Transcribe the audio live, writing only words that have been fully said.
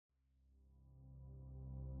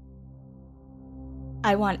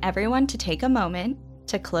I want everyone to take a moment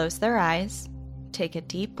to close their eyes, take a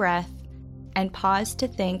deep breath, and pause to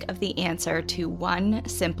think of the answer to one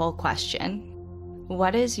simple question.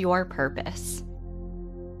 What is your purpose?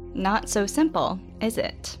 Not so simple, is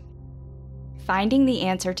it? Finding the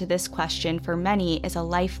answer to this question for many is a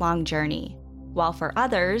lifelong journey, while for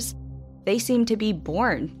others, they seem to be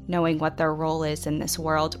born knowing what their role is in this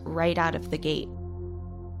world right out of the gate.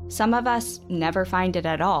 Some of us never find it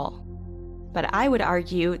at all, but I would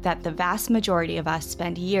argue that the vast majority of us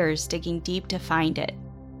spend years digging deep to find it,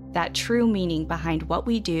 that true meaning behind what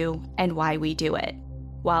we do and why we do it,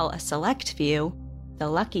 while a select few, the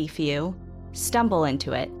lucky few, stumble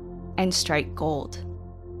into it and strike gold.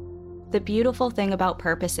 The beautiful thing about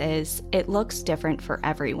purpose is it looks different for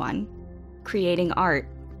everyone. Creating art,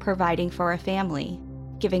 providing for a family,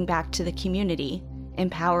 giving back to the community,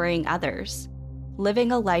 empowering others,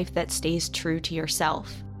 living a life that stays true to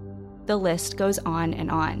yourself. The list goes on and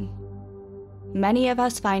on. Many of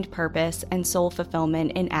us find purpose and soul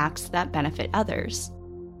fulfillment in acts that benefit others,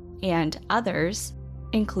 and others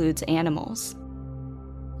includes animals.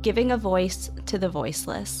 Giving a voice to the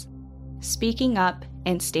voiceless, speaking up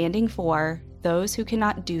and standing for those who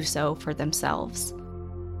cannot do so for themselves.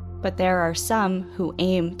 But there are some who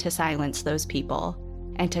aim to silence those people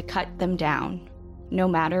and to cut them down, no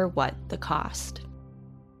matter what the cost.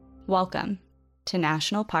 Welcome to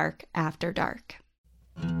National Park After Dark.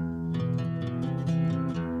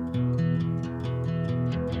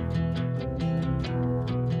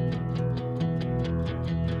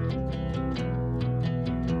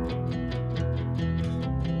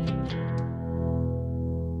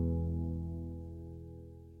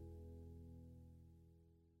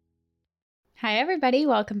 Hi, everybody.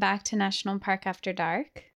 Welcome back to National Park After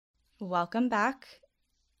Dark. Welcome back.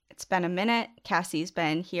 It's been a minute. Cassie's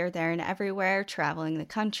been here, there, and everywhere, traveling the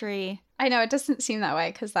country. I know it doesn't seem that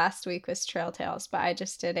way because last week was Trail Tales, but I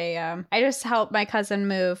just did I just helped my cousin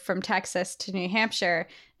move from Texas to New Hampshire,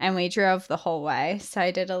 and we drove the whole way. So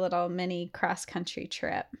I did a little mini cross-country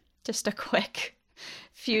trip. Just a quick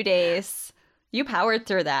few days. You powered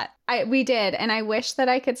through that. We did, and I wish that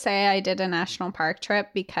I could say I did a national park trip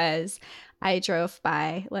because I drove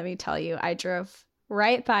by, let me tell you, I drove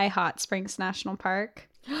right by Hot Springs National Park,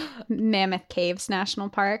 Mammoth Caves National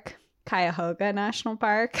Park, Cuyahoga National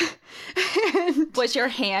Park. Was your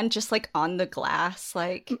hand just like on the glass,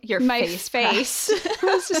 like your my face? I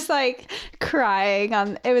was just like crying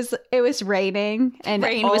on. It was raining and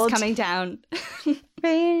rain was coming down.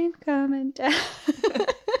 Rain coming down.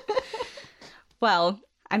 Well,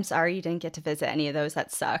 I'm sorry you didn't get to visit any of those.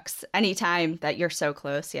 That sucks. Anytime that you're so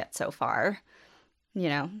close yet so far,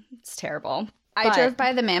 it's terrible. I drove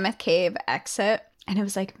by the Mammoth Cave exit, and it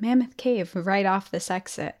was like Mammoth Cave right off this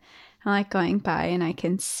exit. I'm like going by, and I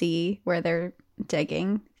can see where they're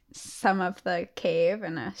digging some of the cave,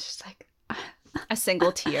 and I was just like, a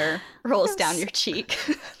single tear rolls down your cheek.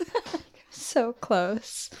 So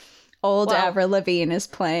close. Old Avril Lavigne is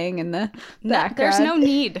playing in the background. There's no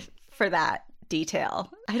need for that detail.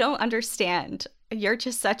 I don't understand. You're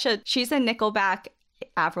just she's a Nickelback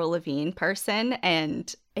Avril Lavigne person,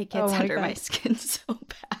 and it gets under my skin so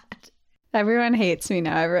bad. Everyone hates me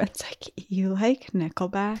now. Everyone's like, you like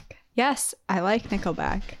Nickelback? Yes, I like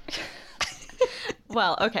Nickelback.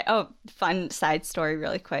 Well, okay. Oh, fun side story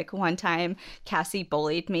really quick. One time, Cassie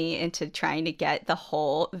bullied me into trying to get the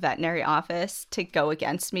whole veterinary office to go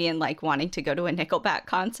against me and like wanting to go to a Nickelback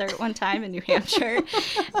concert one time in New Hampshire.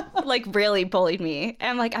 Like really bullied me.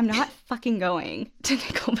 And I'm like, I'm not fucking going to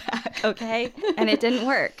Nickelback, okay? And it didn't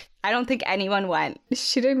work. I don't think anyone went.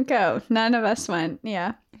 She didn't go. None of us went.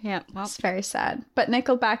 Yeah. Yeah, well, it's very sad. But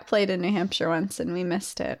Nickelback played in New Hampshire once, and we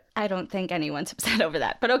missed it. I don't think anyone's upset over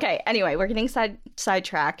that. But okay, anyway, we're getting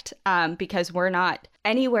sidetracked because we're not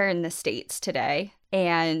anywhere in the States today,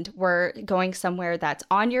 and we're going somewhere that's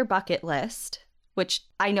on your bucket list, which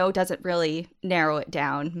I know doesn't really narrow it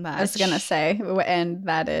down much. I was going to say, and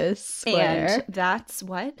that is where? And that's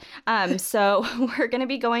what? So we're going to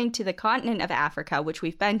be going to the continent of Africa, which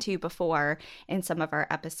we've been to before in some of our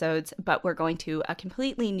episodes, but we're going to a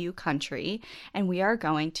completely new country, and we are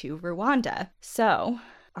going to Rwanda. So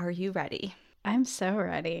are you ready? I'm so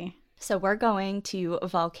ready. So we're going to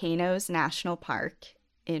Volcanoes National Park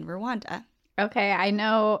in Rwanda. Okay, I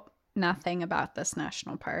know nothing about this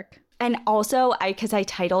national park. And also, because I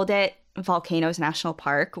titled it Volcanoes National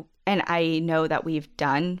Park, and I know that we've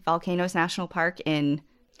done Volcanoes National Park in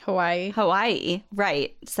Hawaii.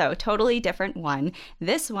 Right. So totally different one.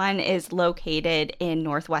 This one is located in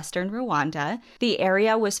northwestern Rwanda. The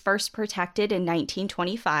area was first protected in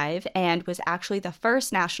 1925 and was actually the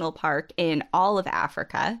first national park in all of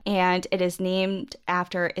Africa. And it is named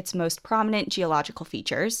after its most prominent geological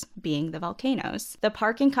features, being the volcanoes. The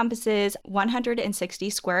park encompasses 160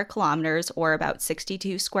 square kilometers, or about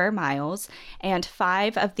 62 square miles, and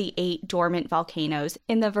 5 of the 8 dormant volcanoes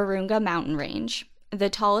in the Virunga mountain range. The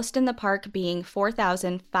tallest in the park being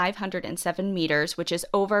 4,507 meters, which is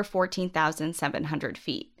over 14,700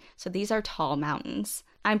 feet. So these are tall mountains.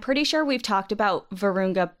 I'm pretty sure we've talked about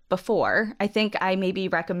Virunga before. I think I maybe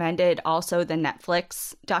recommended also the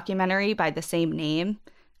Netflix documentary by the same name.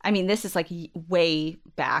 I mean, this is like way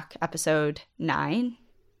back, episode 9,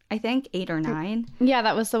 I think, 8 or 9. Yeah,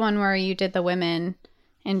 that was the one where you did the women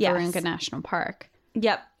in Yes. Virunga National Park.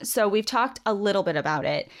 Yep. So we've talked a little bit about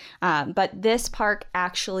it, but this park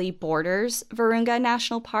actually borders Virunga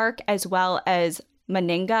National Park as well as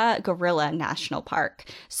Maninga Gorilla National Park.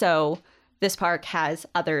 So this park has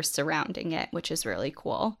others surrounding it, which is really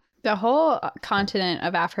cool. The whole continent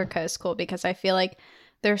of Africa is cool because I feel like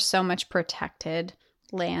there's so much protected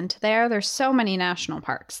land there. There's so many national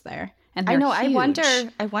parks there. And I know. huge.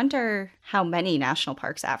 I wonder how many national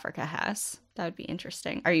parks Africa has. That would be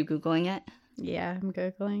interesting. Are you Googling it? Yeah, I'm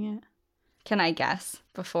Googling it. Can I guess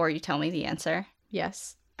before you tell me the answer?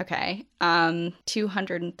 Yes. Okay.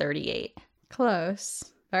 238. Close.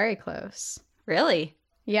 Very close. Really?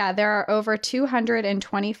 Yeah, there are over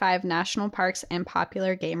 225 national parks and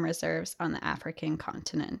popular game reserves on the African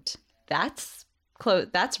continent. That's close.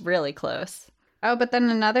 That's really close. Oh, but then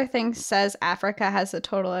another thing says Africa has a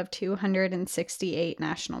total of 268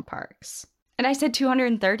 national parks. And I said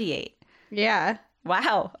 238. Yeah.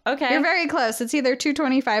 Wow. Okay. You're very close. It's either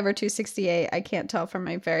 225 or 268. I can't tell from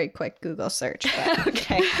my very quick Google search. But...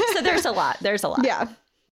 Okay. So there's a lot. There's a lot. Yeah.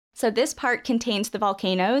 So this park contains the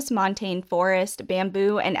volcanoes, montane forest,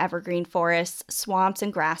 bamboo and evergreen forests, swamps,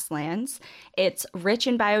 and grasslands. It's rich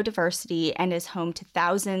in biodiversity and is home to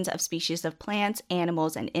thousands of species of plants,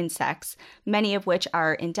 animals, and insects, many of which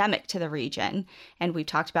are endemic to the region. And we've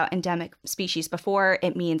talked about endemic species before.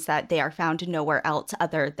 It means that they are found nowhere else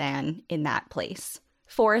other than in that place.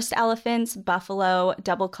 Forest elephants, buffalo,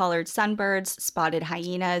 double-colored sunbirds, spotted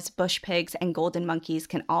hyenas, bush pigs, and golden monkeys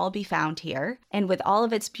can all be found here. And with all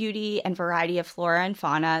of its beauty and variety of flora and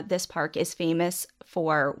fauna, this park is famous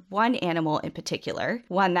for one animal in particular,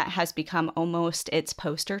 one that has become almost its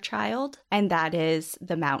poster child, and that is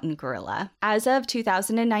the mountain gorilla. As of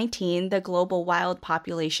 2019, the global wild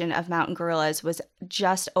population of mountain gorillas was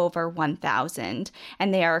just over 1,000,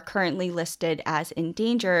 and they are currently listed as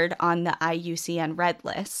endangered on the IUCN Red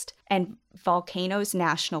List. And Volcanoes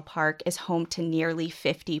National Park is home to nearly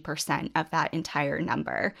 50% of that entire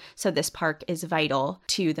number. So this park is vital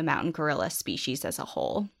to the mountain gorilla species as a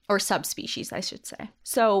whole, or subspecies, I should say.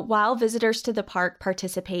 So while visitors to the park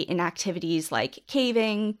participate in activities like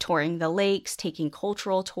caving, touring the lakes, taking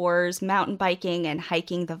cultural tours, mountain biking, and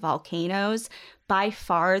hiking the volcanoes, by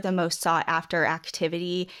far the most sought after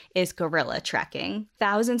activity is gorilla trekking.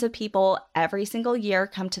 Thousands of people every single year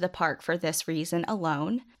come to the park for this reason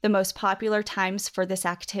alone. The most popular times for this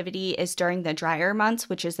activity is during the drier months,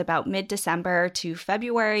 which is about mid-December to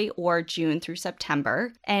February or June through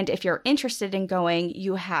September. And if you're interested in going,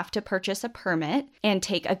 you have to purchase a permit and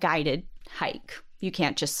take a guided hike. You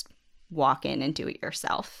can't just walk in and do it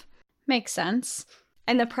yourself. Makes sense.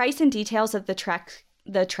 And the price and details of the treks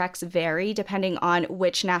vary depending on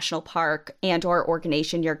which national park and or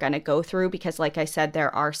organization you're going to go through, because like I said,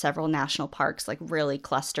 there are several national parks like really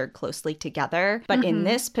clustered closely together. But in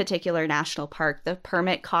this particular national park, the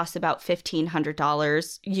permit costs about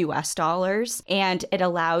 $1,500 US dollars, and it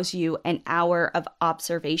allows you an hour of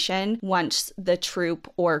observation once the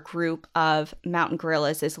troop or group of mountain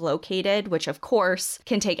gorillas is located, which of course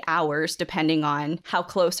can take hours depending on how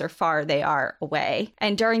close or far they are away.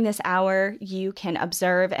 And during this hour, you can observe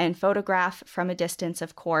and photograph from a distance,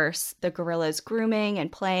 of course, the gorillas grooming and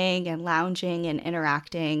playing and lounging and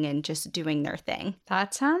interacting and just doing their thing.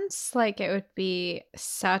 That sounds like it would be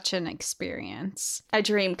such an experience. A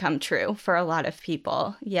dream come true for a lot of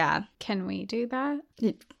people. Yeah. Can we do that?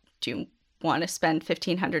 Do you want to spend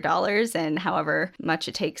 $1,500 and however much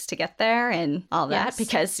it takes to get there and all that? Yes.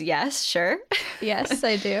 Because yes, sure. Yes,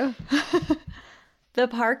 I do. The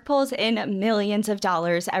park pulls in millions of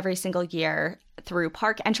dollars every single year through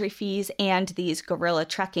park entry fees and these gorilla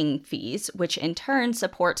trekking fees, which in turn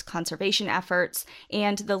supports conservation efforts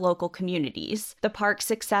and the local communities. The park's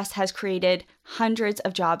success has created hundreds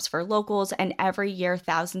of jobs for locals, and every year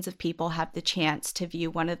thousands of people have the chance to view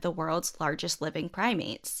one of the world's largest living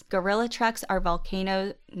primates. Gorilla treks are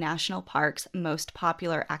Volcano National Park's most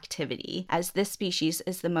popular activity, as this species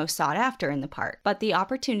is the most sought after in the park. But the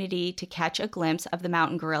opportunity to catch a glimpse of the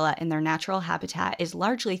mountain gorilla in their natural habitat is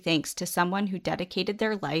largely thanks to someone who dedicated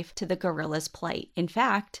their life to the gorilla's plight. In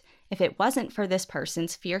fact, if it wasn't for this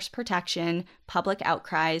person's fierce protection, public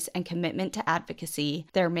outcries, and commitment to advocacy,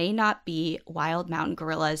 there may not be wild mountain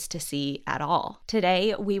gorillas to see at all.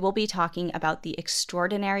 Today, we will be talking about the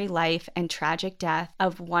extraordinary life and tragic death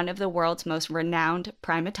of one of the world's most renowned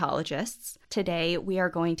primatologists. Today, we are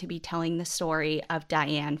going to be telling the story of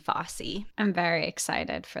Dian Fossey. I'm very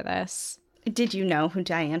excited for this. Did you know who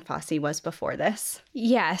Dian Fossey was before this?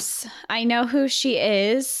 Yes, I know who she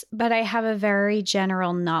is, but I have a very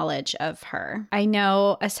general knowledge of her. I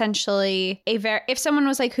know essentially if someone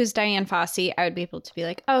was like, who's Dian Fossey? I would be able to be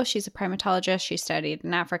like, oh, she's a primatologist. She studied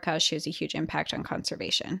in Africa. She has a huge impact on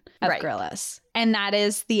conservation of gorillas. And that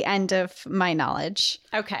is the end of my knowledge.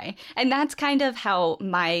 Okay. And that's kind of how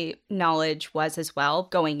my knowledge was as well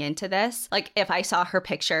going into this. Like, if I saw her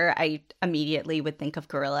picture, I immediately would think of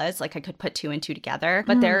gorillas. Like, I could put two and two together.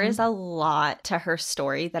 But there is a lot to her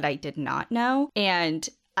story that I did not know. And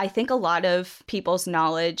I think a lot of people's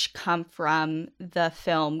knowledge come from the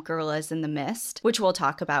film Gorillas in the Mist, which we'll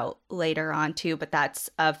talk about later on too, but that's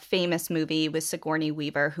a famous movie with Sigourney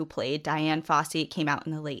Weaver, who played Dian Fossey. It came out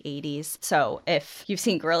in the late 80s. So if you've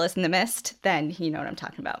seen Gorillas in the Mist, then you know what I'm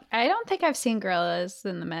talking about. I don't think I've seen Gorillas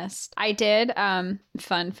in the Mist. I did,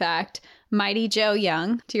 fun fact, Mighty Joe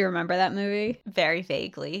Young. Do you remember that movie? Very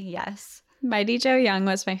vaguely, yes. Mighty Joe Young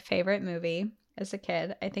was my favorite movie as a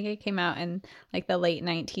kid. I think it came out in like the late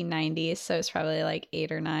 1990s, so it's probably like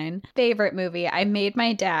 8 or 9. Favorite movie. I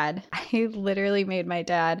literally made my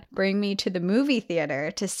dad bring me to the movie theater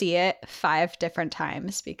to see it 5 different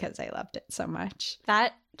times because I loved it so much.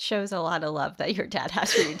 That shows a lot of love that your dad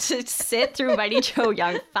has for you to sit through Mighty Joe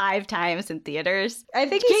Young 5 times in theaters. I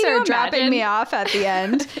think he started dropping me off at the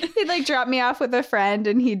end. He'd like drop me off with a friend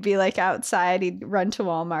and he'd be like outside. He'd run to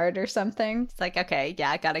Walmart or something. It's like, okay,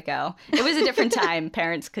 yeah, gotta go. It was a different time.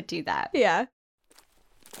 Parents could do that. Yeah.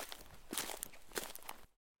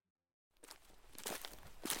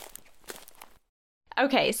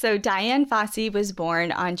 Okay, so Dian Fossey was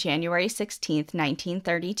born on January 16th,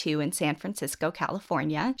 1932 in San Francisco,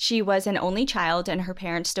 California. She was an only child and her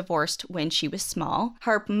parents divorced when she was small.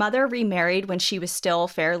 Her mother remarried when she was still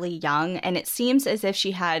fairly young, and it seems as if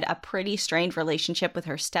she had a pretty strained relationship with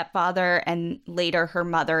her stepfather and later her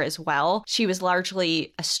mother as well. She was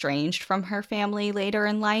largely estranged from her family later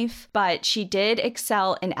in life, but she did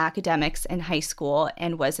excel in academics in high school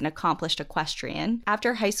and was an accomplished equestrian.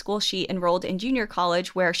 After high school, she enrolled in junior college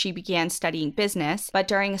where she began studying business, but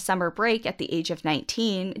during a summer break at the age of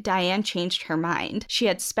 19, Dian changed her mind. She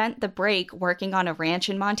had spent the break working on a ranch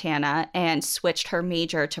in Montana and switched her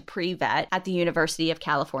major to pre-vet at the University of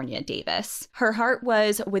California, Davis. Her heart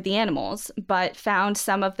was with the animals, but found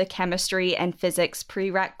some of the chemistry and physics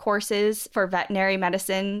prereq courses for veterinary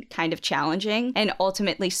medicine kind of challenging, and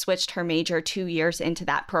ultimately switched her major 2 years into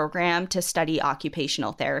that program to study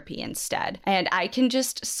occupational therapy instead. And I can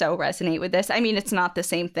just so resonate with this. I mean, it's not the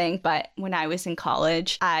same thing, but when I was in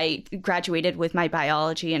college, I graduated with my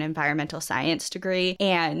biology and environmental science degree,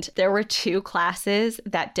 and there were 2 classes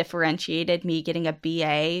that differentiated me getting a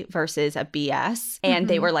BA versus a BS, and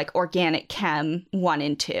they were like organic chem 1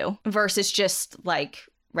 and 2 versus just like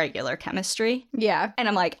regular chemistry. Yeah. And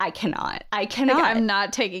I'm like, I cannot. Like, I'm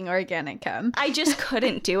not taking organic chem. I just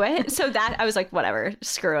couldn't do it. So that I was like, whatever,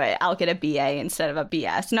 screw it. I'll get a BA instead of a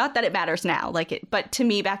BS. Not that it matters now, but to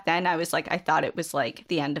me back then, I was like, I thought it was like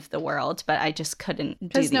the end of the world, but I just couldn't do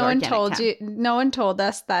the organic no one told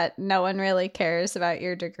us that no one really cares about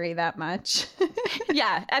your degree that much.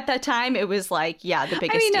 Yeah. At that time, it was like, yeah, the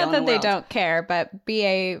biggest deal not that they don't care, but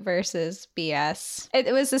BA versus BS.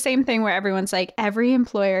 It was the same thing where everyone's like, every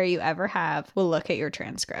employer you ever have will look at your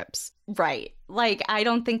transcripts. Right. Like, I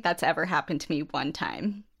don't think that's ever happened to me one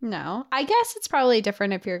time. No. I guess it's probably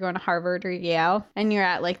different if you're going to Harvard or Yale and you're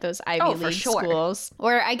at like those Ivy League schools.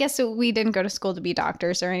 Or I guess we didn't go to school to be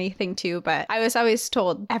doctors or anything too, but I was always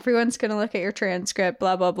told everyone's going to look at your transcript,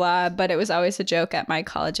 blah, blah, blah. But it was always a joke at my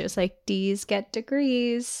college. It was like, D's get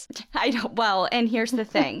degrees. I don't. Well, and here's the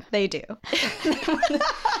thing. They do.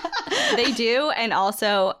 They do. And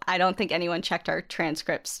also, I don't think anyone checked our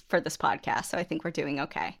transcripts for this podcast. So I think we're doing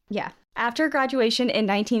okay. Yeah. After graduation in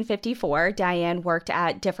 1954, Diane worked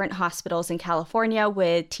at different hospitals in California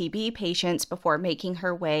with TB patients before making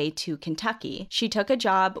her way to Kentucky. She took a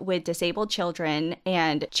job with disabled children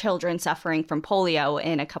and children suffering from polio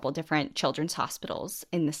in a couple different children's hospitals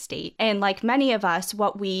in the state. And like many of us,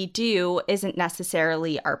 what we do isn't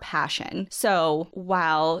necessarily our passion. So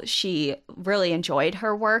while she really enjoyed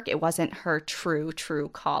her work, it wasn't her true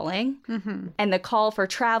calling. Mm-hmm. And the call for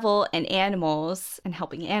travel and animals and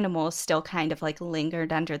helping animals still kind of like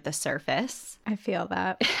lingered under the surface. I feel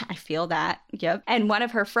that. I feel that. Yep. And one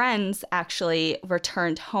of her friends actually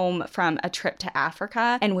returned home from a trip to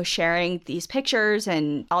Africa and was sharing these pictures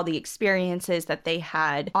and all the experiences that they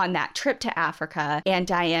had on that trip to Africa. And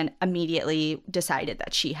Diane immediately decided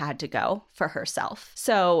that she had to go for herself.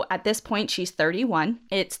 So at this point, she's 31.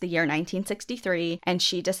 It's the year 1963, and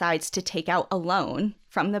she decides to take out a loan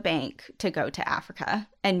from the bank to go to Africa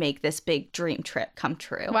and make this big dream trip come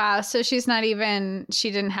true. Wow. So she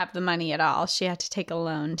didn't have the money at all. She had to take a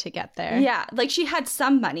loan to get there. Yeah. Like she had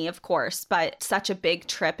some money, of course, but such a big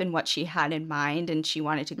trip and what she had in mind and she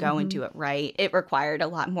wanted to go and do it right. It required a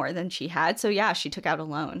lot more than she had. So yeah, she took out a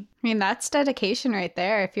loan. I mean, that's dedication right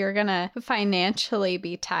there if you're going to financially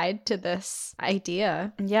be tied to this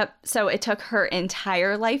idea. Yep. So it took her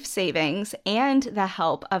entire life savings and the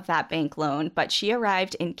help of that bank loan, but she arrived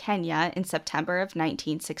in Kenya in September of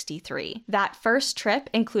 1963. That first trip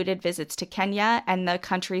included visits to Kenya and the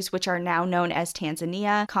countries which are now known as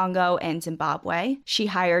Tanzania, Congo, and Zimbabwe. She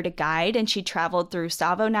hired a guide and she traveled through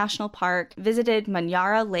Tsavo National Park, visited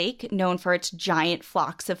Manyara Lake, known for its giant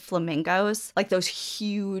flocks of flamingos, like those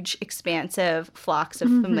huge, expansive flocks of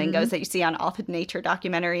flamingos that you see on all the nature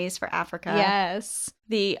documentaries for Africa. Yes.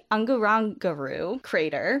 The Ngurunguru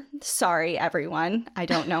crater. Sorry, everyone. I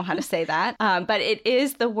don't know how to say that. But it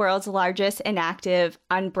is the world's largest inactive,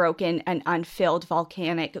 unbroken, and unfilled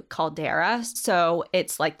volcanic caldera. So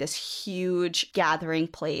it's like this huge gathering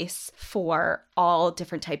place for all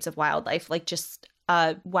different types of wildlife, like just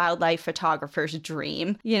a wildlife photographer's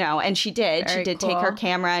dream, and she did. Very cool. Take her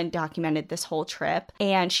camera and documented this whole trip.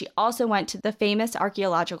 And she also went to the famous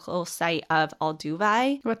archaeological site of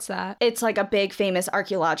Olduvai. What's that? It's like a big famous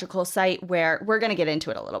archaeological site where we're going to get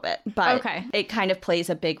into it a little bit, but It kind of plays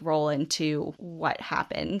a big role into what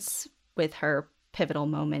happens with her pivotal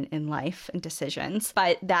moment in life and decisions.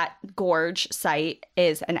 But that gorge site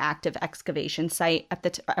is an active excavation site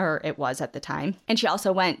it was at the time. And she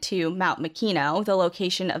also went to Mount Makino, the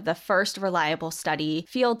location of the first reliable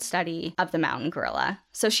field study of the mountain gorilla.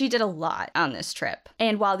 So she did a lot on this trip.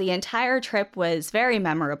 And while the entire trip was very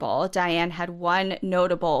memorable, Diane had one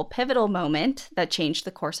notable pivotal moment that changed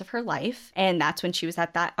the course of her life. And that's when she was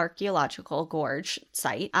at that archaeological gorge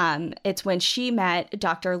site. It's when she met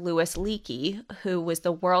Dr. Louis Leakey, who was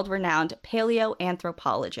the world-renowned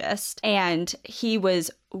paleoanthropologist. And he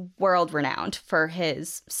was world-renowned for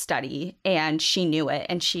his study, and she knew it,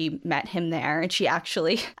 and she met him there. And she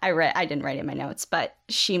actually, I didn't write it in my notes, but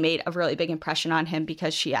she made a really big impression on him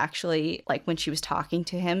because she actually, like when she was talking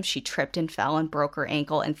to him, she tripped and fell and broke her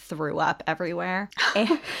ankle and threw up everywhere.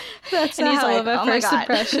 That's a hell of a first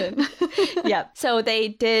impression. Yep. So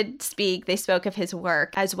they spoke of his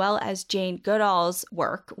work as well as Jane Goodall's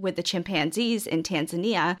work with the chimpanzees in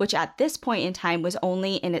Tanzania, which at this point in time was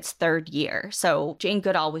only in its third year. So Jane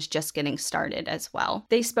Goodall was just getting started as well.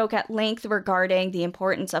 They spoke at length regarding the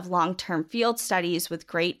importance of long-term field studies with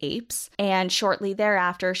great apes, and shortly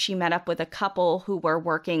thereafter, she met up with a couple who were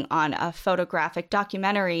working on a photographic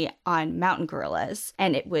documentary on mountain gorillas,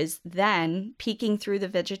 and it was then, peeking through the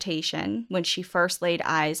vegetation, when she first laid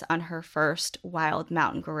eyes on her first wild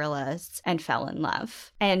mountain gorillas and fell in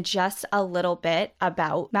love. And just a little bit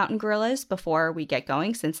about mountain gorillas before we get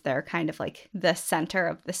going, since they're kind of like the center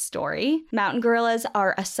of the story. Mountain gorillas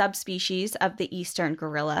are a subspecies of the eastern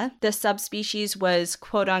gorilla. The subspecies was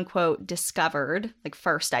quote-unquote discovered, like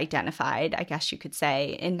first identified, I guess you could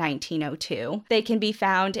say, in 1902. They can be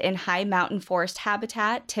found in high mountain forest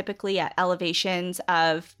habitat, typically at elevations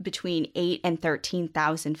of between 8 and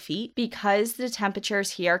 13,000 feet. Because the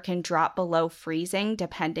temperatures here can drop below freezing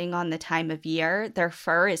depending on the time of year, their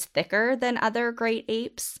fur is thicker than other great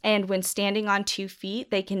apes. And when standing on 2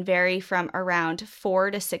 feet, they can vary from around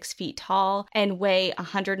 4 to 6 feet tall and weigh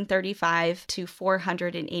 135 to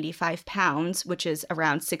 485 pounds, which is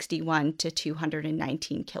around 61 to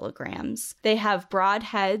 219 kilograms. They have broad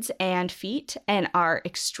heads and feet and are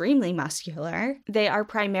extremely muscular. They are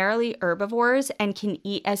primarily herbivores and can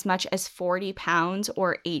eat as much as 40 pounds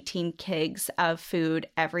or 18 kgs of food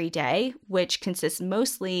every day, which consists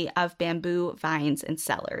mostly of bamboo, vines, and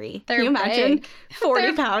celery. Can you imagine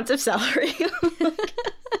 40 pounds of celery?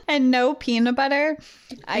 And no peanut butter.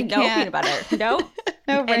 I no can't. peanut butter. No.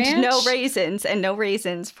 No ranch. And no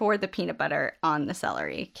raisins for the peanut butter on the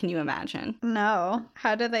celery. Can you imagine? No.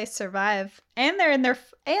 How do they survive? And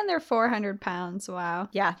they're 400 pounds. Wow.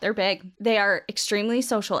 Yeah, they're big. They are extremely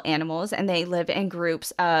social animals, and they live in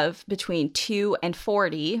groups of between 2 and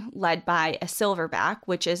 40, led by a silverback,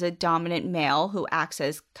 which is a dominant male who acts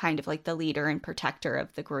as kind of like the leader and protector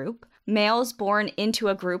of the group. Males born into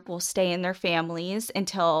a group will stay in their families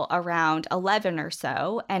until around 11 or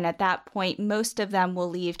so, and at that point, most of them will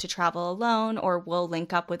leave to travel alone or will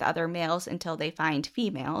link up with other males until they find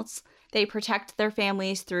females. They protect their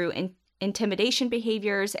families through intimidation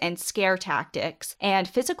behaviors and scare tactics, and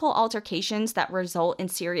physical altercations that result in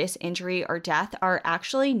serious injury or death are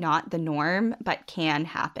actually not the norm, but can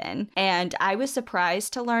happen. And I was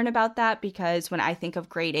surprised to learn about that because when I think of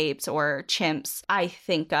great apes or chimps, I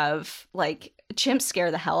think of like chimps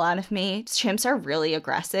scare the hell out of me. Chimps are really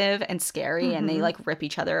aggressive and scary and they like rip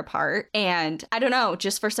each other apart. And I don't know,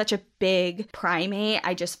 just for such a big primate,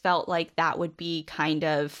 I just felt like that would be kind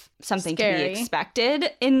of something Scary. to be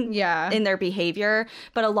expected in their behavior.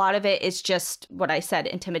 But a lot of it is just what I said,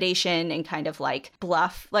 intimidation and kind of like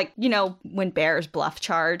bluff. Like, you know, when bears bluff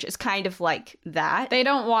charge, is kind of like that. They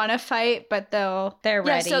don't want to fight, but they're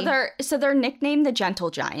ready. So they're nicknamed the gentle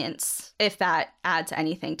giants, if that adds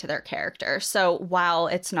anything to their character. So while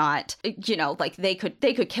it's not, you know, like they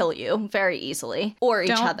could kill you very easily or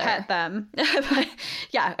each other. Don't pet them. But,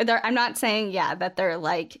 yeah, I'm not saying that they're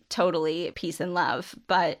like totally peace and love,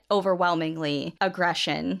 but overwhelmingly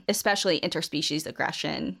aggression, especially interspecies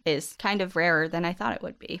aggression, is kind of rarer than I thought it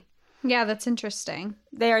would be. Yeah, that's interesting.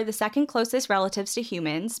 They are the second closest relatives to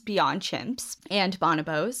humans beyond chimps and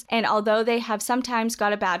bonobos. And although they have sometimes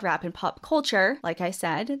got a bad rap in pop culture, like I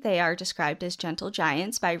said, they are described as gentle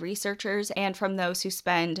giants by researchers and from those who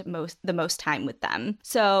spend the most time with them.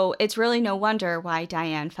 So it's really no wonder why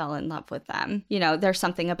Diane fell in love with them. You know, there's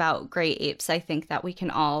something about great apes I think that we can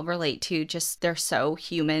all relate to. Just they're so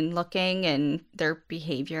human looking and their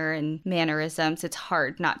behavior and mannerisms. It's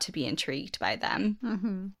hard not to be intrigued by them.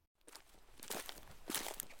 Mm-hmm.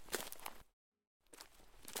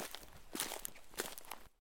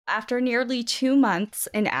 After nearly 2 months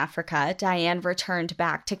in Africa, Diane returned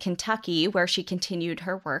back to Kentucky, where she continued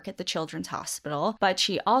her work at the Children's Hospital, but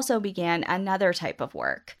she also began another type of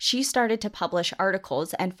work. She started to publish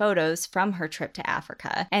articles and photos from her trip to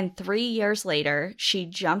Africa, and 3 years later, she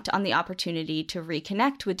jumped on the opportunity to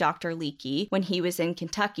reconnect with Dr. Leakey when he was in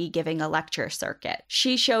Kentucky giving a lecture circuit.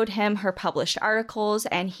 She showed him her published articles,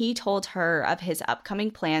 and he told her of his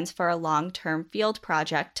upcoming plans for a long-term field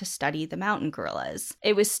project to study the mountain gorillas.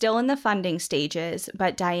 It was still in the funding stages,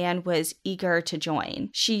 but Diane was eager to join.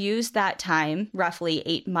 She used that time, roughly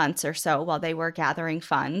 8 months or so while they were gathering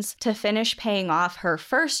funds, to finish paying off her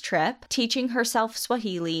first trip, teaching herself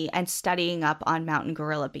Swahili and studying up on mountain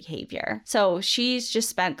gorilla behavior. So she's just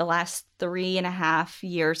spent the last 3.5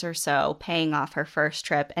 years or so paying off her first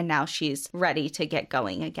trip, and now she's ready to get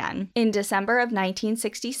going again. In December of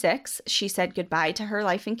 1966, she said goodbye to her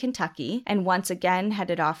life in Kentucky and once again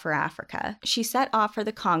headed off for Africa. She set off for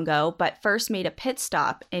the Congo, but first made a pit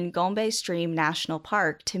stop in Gombe Stream National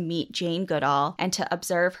Park to meet Jane Goodall and to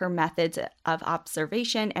observe her methods of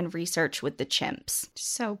observation and research with the chimps.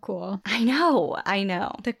 So cool. I know.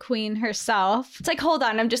 The queen herself. It's like, hold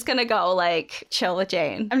on, I'm just gonna go like chill with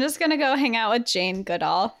Jane. I'm just gonna go hang out with Jane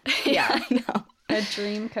Goodall. Yeah, I know. A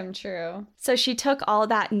dream come true. So she took all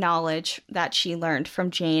that knowledge that she learned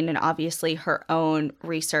from Jane and obviously her own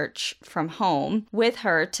research from home with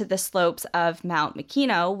her to the slopes of Mount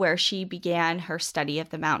Makino, where she began her study of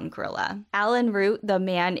the mountain gorilla. Alan Root, the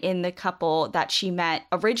man in the couple that she met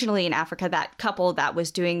originally in Africa, that couple that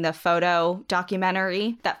was doing the photo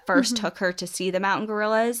documentary that first took her to see the mountain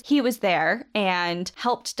gorillas, he was there and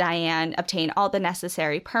helped Diane obtain all the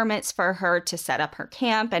necessary permits for her to set up her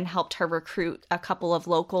camp and helped her recruit a couple of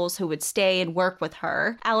locals who would stay and work with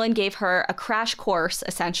her. Alan gave her a crash course,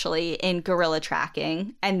 essentially, in gorilla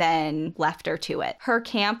tracking and then left her to it. Her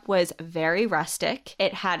camp was very rustic.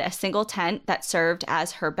 It had a single tent that served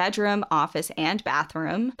as her bedroom, office, and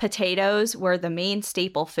bathroom. Potatoes were the main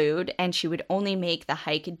staple food, and she would only make the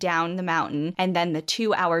hike down the mountain and then the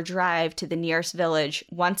 2-hour drive to the nearest village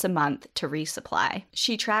once a month to resupply.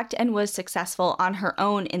 She tracked and was successful on her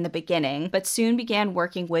own in the beginning, but soon began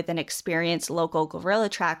working with an experienced local local gorilla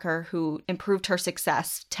tracker who improved her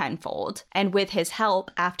success tenfold. And with his help,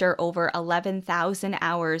 after over 11,000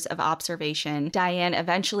 hours of observation, Diane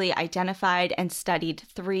eventually identified and studied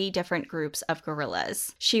 3 different groups of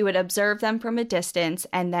gorillas. She would observe them from a distance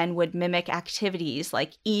and then would mimic activities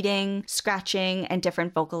like eating, scratching, and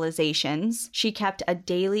different vocalizations. She kept a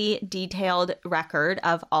daily detailed record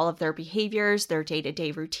of all of their behaviors, their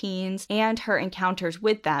day-to-day routines, and her encounters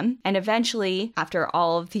with them. And eventually, after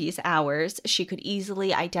all of these hours, she could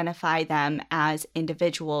easily identify them as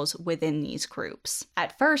individuals within these groups.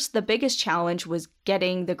 At first, the biggest challenge was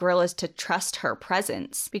getting the gorillas to trust her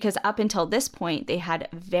presence, because up until this point, they had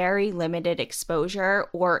very limited exposure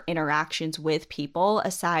or interactions with people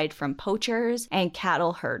aside from poachers and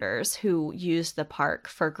cattle herders who used the park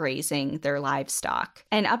for grazing their livestock.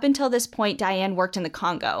 And up until this point, Diane worked in the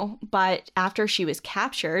Congo, but after she was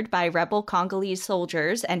captured by rebel Congolese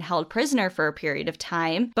soldiers and held prisoner for a period of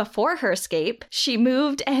time before her escape, she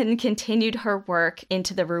moved and continued her work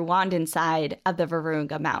into the Rwandan side of the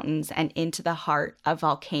Virunga Mountains and into the heart of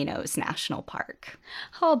Volcanoes National Park.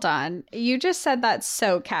 Hold on. You just said that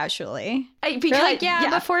so casually. Because,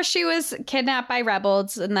 before she was kidnapped by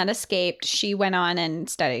rebels and then escaped, she went on and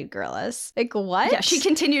studied gorillas. Like, what? Yeah, she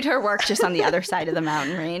continued her work just on the other side of the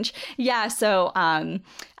mountain range. Yeah, so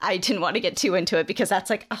I didn't want to get too into it because that's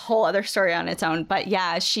like a whole other story on its own. But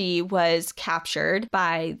yeah, she was captured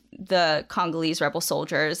by the Congolese rebel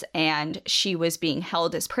soldiers and she was being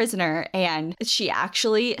held as prisoner. And she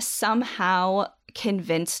actually somehow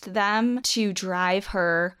convinced them to drive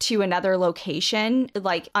her to another location,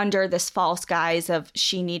 like under this false guise of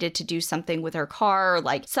she needed to do something with her car, or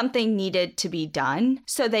like something needed to be done.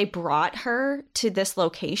 So they brought her to this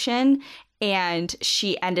location. And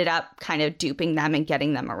she ended up kind of duping them and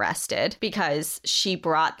getting them arrested because she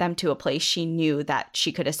brought them to a place she knew that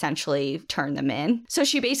she could essentially turn them in. So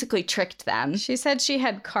she basically tricked them. She said she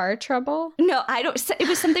had car trouble? No, I don't. It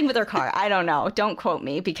was something with her car. I don't know. Don't quote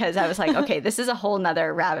me because I was like, okay, this is a whole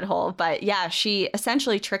nother rabbit hole. But yeah, she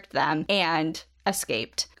essentially tricked them and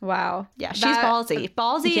escaped. Wow. Yeah, she's ballsy.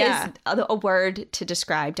 Ballsy is a word to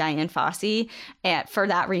describe Dian Fossey, and for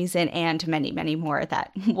that reason and many, many more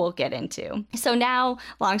that we'll get into. So now,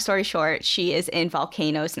 long story short, she is in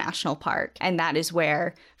Volcanoes National Park, and that is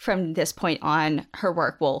where, from this point on, her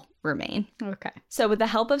work will remain. Okay. So with the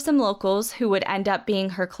help of some locals who would end up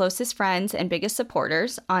being her closest friends and biggest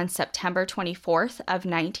supporters, on September 24th of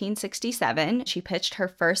 1967, she pitched her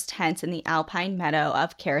first tents in the alpine meadow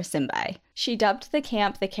of Karisimbi. She dubbed the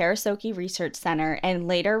camp the Karasoke Research Center and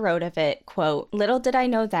later wrote of it, quote, "Little did I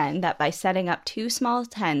know then that by setting up 2 small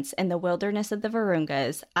tents in the wilderness of the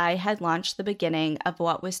Virungas, I had launched the beginning of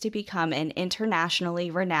what was to become an internationally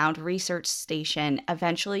renowned research station,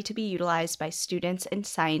 eventually to be utilized by students and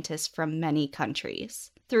scientists from many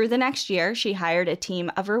countries." Through the next year, she hired a team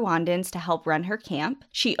of Rwandans to help run her camp.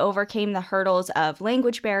 She overcame the hurdles of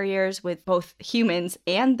language barriers with both humans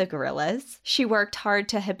and the gorillas. She worked hard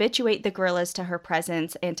to habituate the gorillas to her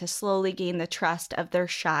presence and to slowly gain the trust of their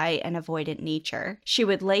shy and avoidant nature. She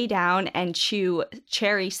would lay down and chew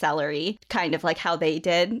cherry celery, kind of like how they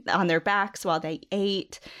did, on their backs while they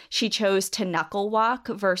ate. She chose to knuckle walk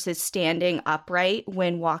versus standing upright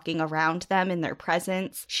when walking around them in their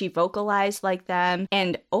presence. She vocalized like them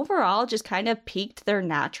and overall just kind of piqued their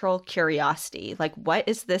natural curiosity. Like, what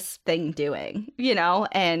is this thing doing? You know,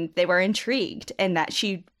 and they were intrigued, and that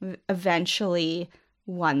she eventually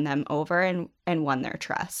won them over and won their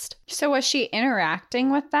trust. So was she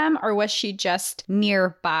interacting with them, or was she just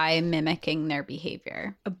nearby mimicking their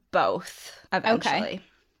behavior? Both, eventually. Okay.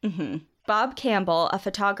 Mm-hmm. Bob Campbell, a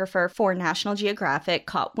photographer for National Geographic,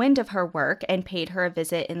 caught wind of her work and paid her a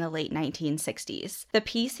visit in the late 1960s. The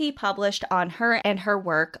piece he published on her and her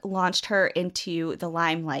work launched her into the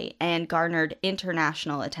limelight and garnered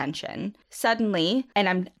international attention. Suddenly,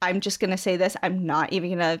 and I'm just going to say this, I'm not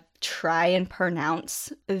even going to try and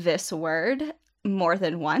pronounce this word more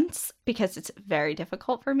than once because it's very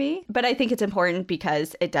difficult for me. But I think it's important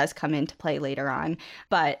because it does come into play later on.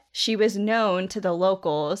 But she was known to the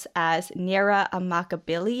locals as Nera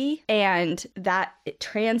Amakabili, and that it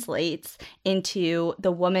translates into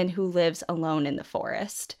the woman who lives alone in the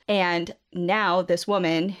forest. And now this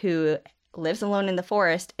woman who lives alone in the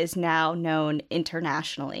forest is now known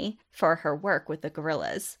internationally. for her work with the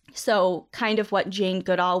gorillas. So kind of what Jane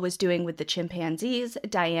Goodall was doing with the chimpanzees,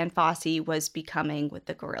 Dian Fossey was becoming with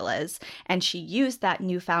the gorillas, and she used that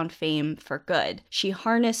newfound fame for good. She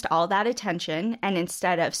harnessed all that attention, and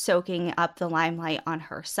instead of soaking up the limelight on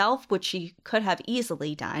herself, which she could have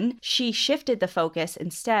easily done, she shifted the focus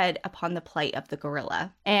instead upon the plight of the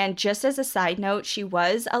gorilla. And just as a side note, she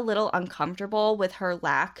was a little uncomfortable with her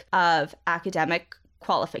lack of academic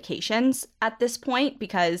qualifications at this point,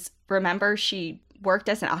 because remember, she worked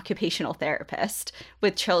as an occupational therapist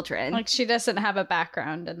with children. Like, she doesn't have a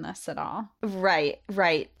background in this at all. Right.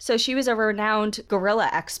 So she was a renowned gorilla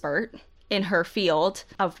expert in her field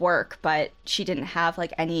of work, but she didn't have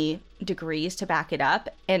like any degrees to back it up,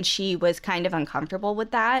 and she was kind of uncomfortable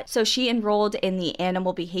with that. So she enrolled in the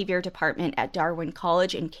animal behavior department at Darwin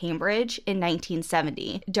College in Cambridge in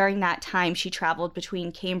 1970. During that time, she traveled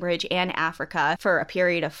between Cambridge and Africa for a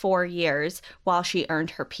period of 4 years while she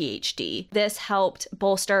earned her PhD. This helped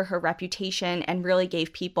bolster her reputation and really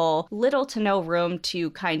gave people little to no room to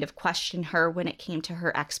kind of question her when it came to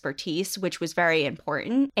her expertise, which was very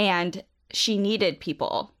important. And she needed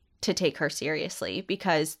people to take her seriously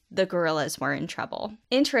because the gorillas were in trouble.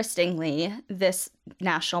 Interestingly, this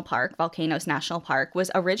national park, Volcanoes National Park,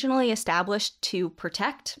 was originally established to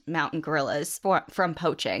protect mountain gorillas from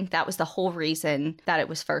poaching. That was the whole reason that it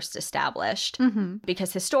was first established,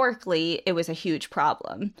 because historically it was a huge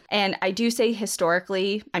problem. And I do say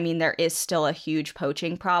historically, I mean, there is still a huge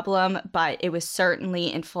poaching problem, but it was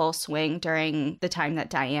certainly in full swing during the time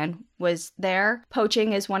that Dian was there.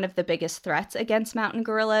 Poaching is one of the biggest threats against mountain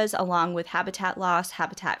gorillas, along with habitat loss,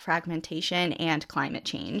 habitat fragmentation, and climate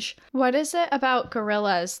change. What is it about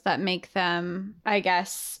gorillas that make them, I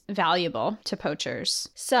guess, valuable to poachers?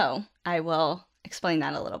 So I will explain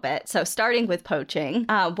that a little bit. So starting with poaching,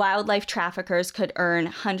 wildlife traffickers could earn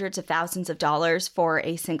hundreds of thousands of dollars for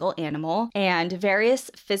a single animal, and various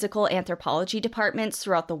physical anthropology departments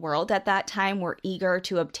throughout the world at that time were eager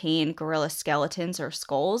to obtain gorilla skeletons or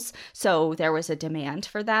skulls, so there was a demand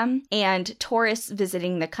for them. And tourists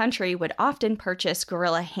visiting the country would often purchase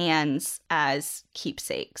gorilla hands as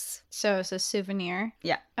keepsakes. So it's a souvenir?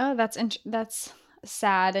 Yeah. Oh, that's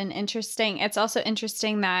sad and interesting. It's also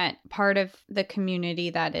interesting that part of the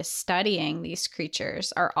community that is studying these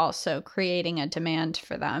creatures are also creating a demand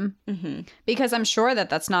for them. Because I'm sure that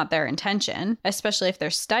that's not their intention, especially if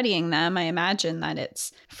they're studying them. I imagine that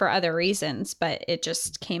it's for other reasons, but it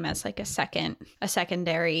just came as like a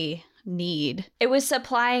secondary need. It was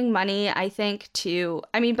supplying money, I think,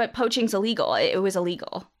 but poaching's illegal. It was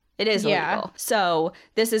illegal. It is illegal. Yeah. So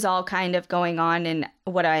this is all kind of going on in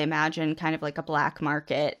what I imagine kind of like a black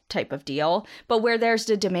market type of deal. But where there's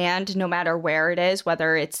the demand, no matter where it is,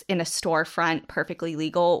 whether it's in a storefront, perfectly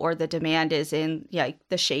legal, or the demand is in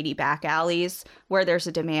the shady back alleys, where there's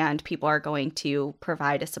a demand, people are going to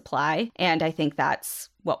provide a supply. And I think that's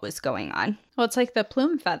what was going on. Well, it's like the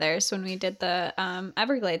plume feathers when we did the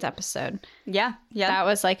Everglades episode. Yeah. That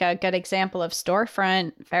was like a good example of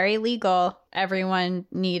storefront, very legal. Everyone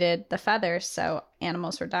needed the feathers, so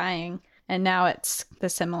animals were dying. And now it's in a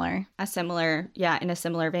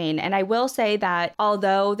similar vein. And I will say that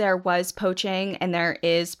although there was poaching and there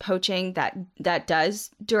is poaching that does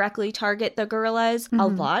directly target the gorillas, a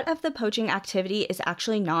lot of the poaching activity is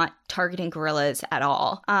actually not targeting gorillas at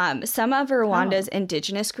all. Some of Rwanda's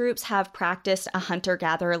indigenous groups have practiced a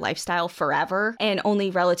hunter-gatherer lifestyle forever, and only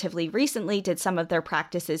relatively recently did some of their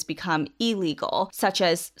practices become illegal, such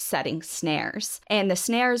as setting snares. And the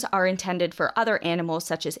snares are intended for other animals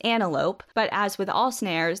such as antelope, but as with all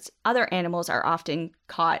snares, other animals are often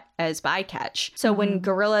caught as bycatch. So when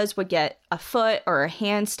gorillas would get a foot or a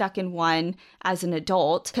hand stuck in one as an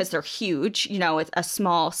adult, because they're huge, a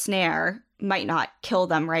small snare might not kill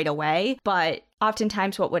them right away, but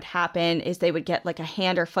oftentimes what would happen is they would get like a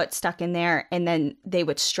hand or foot stuck in there, and then they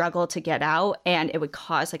would struggle to get out, and it would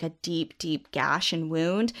cause like a deep, deep gash and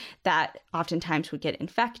wound that oftentimes would get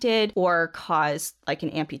infected or cause like an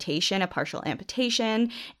amputation, a partial amputation.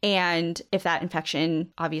 And if that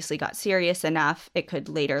infection obviously got serious enough, it could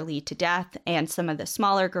later lead to death. And some of the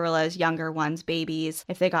smaller gorillas, younger ones, babies,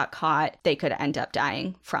 if they got caught, they could end up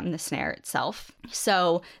dying from the snare itself.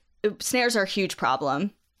 So snares are a huge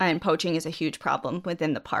problem, and poaching is a huge problem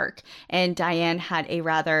within the park. And Dian had a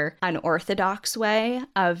rather unorthodox way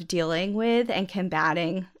of dealing with and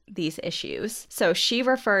combating these issues. So she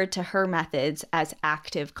referred to her methods as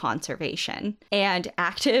active conservation. And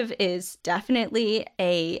active is definitely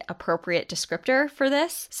an appropriate descriptor for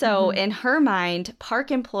this. So in her mind,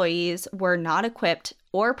 park employees were not equipped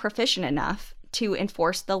or proficient enough to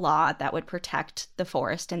enforce the law that would protect the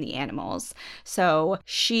forest and the animals. So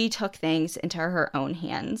she took things into her own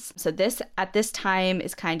hands. So this, at this time,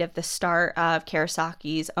 is kind of the start of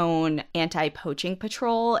Karasaki's own anti-poaching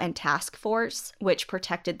patrol and task force, which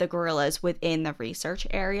protected the gorillas within the research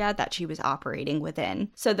area that she was operating within.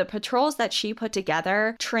 So the patrols that she put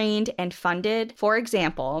together, trained and funded, for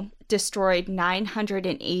example, destroyed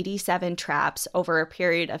 987 traps over a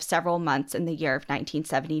period of several months in the year of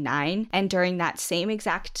 1979. And during that same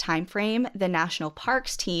exact time frame, the National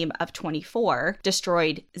Parks team of 24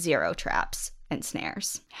 destroyed 0 traps and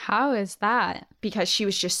snares. How is that? Because she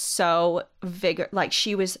was just so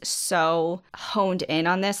she was so honed in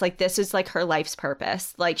on this. Like, this is like her life's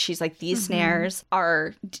purpose. Like, she's like, these snares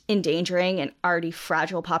are endangering an already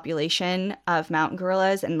fragile population of mountain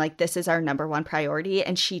gorillas, and like, this is our number one priority.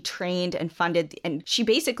 And she trained and funded, and she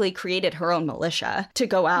basically created her own militia to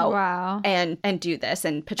go out and do this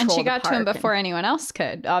and patrol. And she got to him before anyone else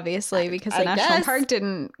could, obviously, because the National Park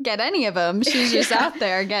didn't get any of them. She's just out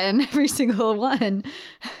there getting every single one.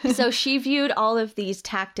 So she viewed all of these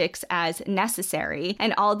tactics as necessary.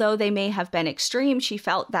 And although they may have been extreme, she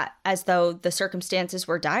felt that as though the circumstances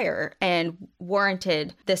were dire and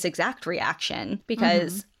warranted this exact reaction.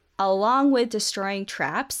 Because along with destroying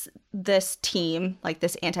traps, this team, like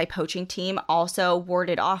this anti-poaching team, also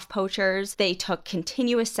warded off poachers. They took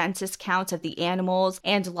continuous census counts of the animals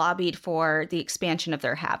and lobbied for the expansion of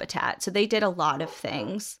their habitat. So they did a lot of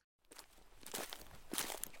things.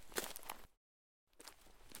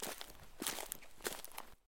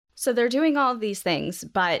 So they're doing all of these things,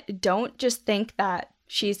 but don't just think that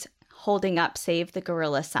she's holding up Save the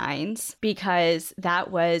Gorilla signs, because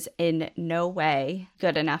that was in no way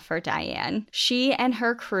good enough for Diane. She and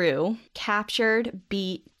her crew captured,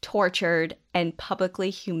 beat, tortured, and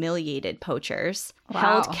publicly humiliated poachers,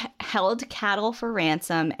 held cattle for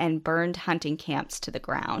ransom, and burned hunting camps to the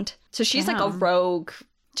ground. So she's like a rogue.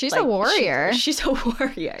 She's a warrior. She's a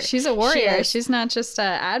warrior. She's a warrior. She's not just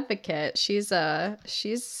an advocate. She's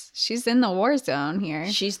in the war zone here.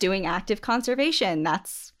 She's doing active conservation.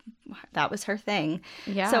 That was her thing.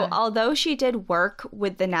 Yeah. So although she did work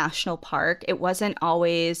with the national park, it wasn't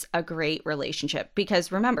always a great relationship, because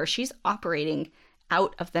remember, she's operating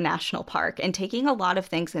out of the national park and taking a lot of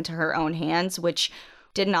things into her own hands, which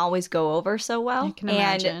didn't always go over so well. I can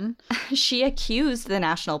imagine. And she accused the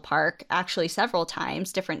national park, actually several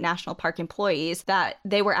times, different national park employees, that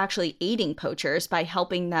they were actually aiding poachers by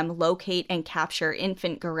helping them locate and capture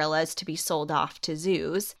infant gorillas to be sold off to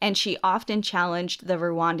zoos. And she often challenged the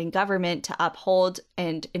Rwandan government to uphold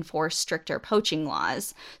and enforce stricter poaching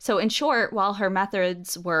laws. So in short, while her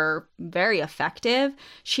methods were very effective,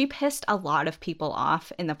 she pissed a lot of people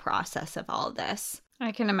off in the process of all this.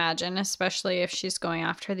 I can imagine, especially if she's going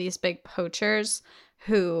after these big poachers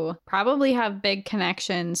who probably have big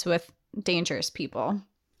connections with dangerous people.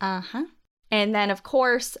 Uh-huh. And then, of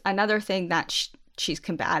course, another thing that she's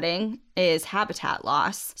combating is habitat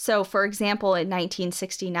loss. So, for example, in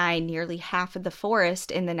 1969, nearly half of the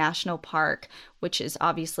forest in the national park, which is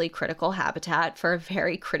obviously critical habitat for a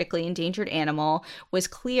very critically endangered animal, was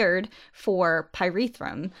cleared for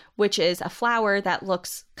pyrethrum, which is a flower that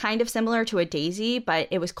looks kind of similar to a daisy, but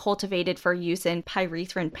it was cultivated for use in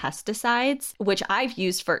pyrethrin pesticides, which I've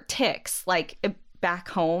used for ticks, like back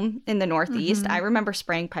home in the Northeast. I remember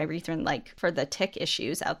spraying pyrethrin like for the tick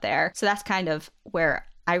issues out there. So that's kind of where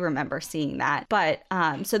I remember seeing that. But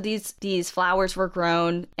so these flowers were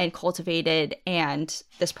grown and cultivated, and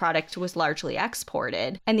this product was largely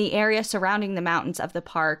exported. And the area surrounding the mountains of the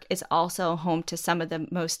park is also home to some of the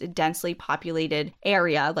most densely populated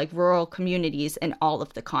area, like rural communities in all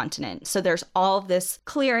of the continent. So there's all of this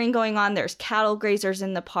clearing going on. There's cattle grazers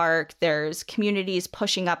in the park. There's communities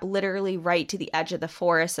pushing up literally right to the edge of the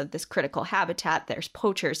forest of this critical habitat. There's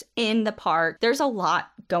poachers in the park. There's a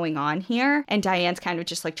lot going on here. And Diane's kind of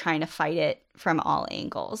just like trying to fight it from all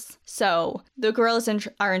angles. So the gorillas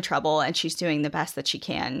are in trouble, and she's doing the best that she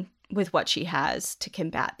can with what she has to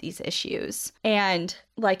combat these issues. And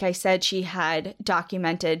like I said, she had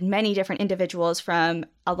documented many different individuals from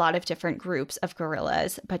a lot of different groups of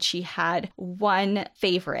gorillas, but she had one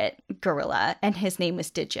favorite gorilla, and his name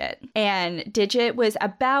was Digit. And Digit was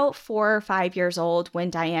about 4 or 5 years old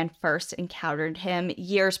when Diane first encountered him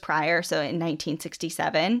years prior, so in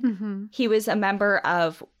 1967. He was a member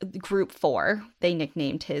of Group 4. They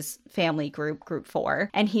nicknamed his family group Group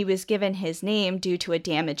 4, and he was given his name due to a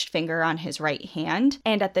damaged finger on his right hand.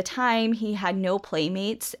 And at the time, he had no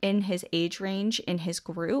playmates in his age range in his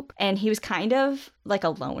group, and he was kind of like a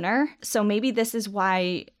loner. So maybe this is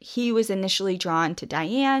why he was initially drawn to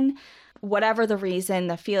Diane. whatever the reason,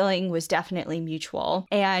 the feeling was definitely mutual.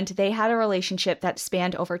 And they had a relationship that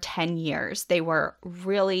spanned over 10 years. They were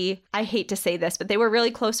really, I hate to say this, but they were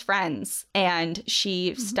really close friends. And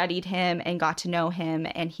she studied him and got to know him.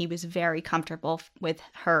 And he was very comfortable with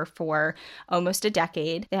her for almost a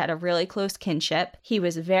decade. They had a really close kinship. He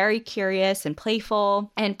was very curious and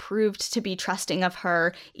playful and proved to be trusting of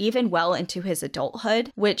her even well into his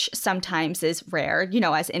adulthood, which sometimes is rare. You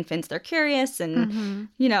know, as infants, they're curious and,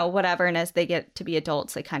 you know, whatever. And as they get to be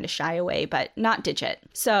adults, they kind of shy away, but not Digit.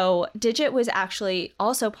 So Digit was actually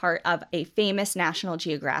also part of a famous National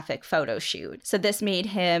Geographic photo shoot. So this made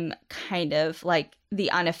him kind of like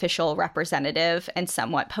the unofficial representative and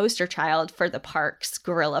somewhat poster child for the park's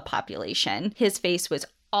gorilla population. His face was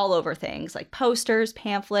all over things like posters,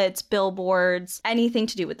 pamphlets, billboards, anything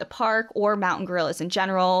to do with the park or mountain gorillas in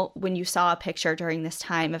general. When you saw a picture during this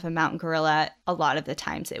time of a mountain gorilla, a lot of the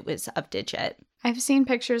times it was of Digit. I've seen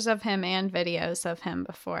pictures of him and videos of him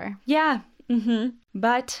before. Yeah.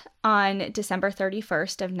 But on December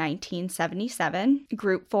 31st of 1977,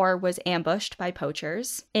 Group 4 was ambushed by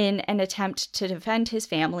poachers. In an attempt to defend his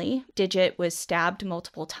family, Digit was stabbed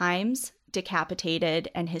multiple times, decapitated,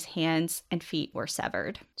 and his hands and feet were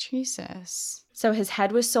severed. Jesus. So his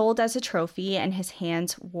head was sold as a trophy and his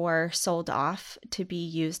hands were sold off to be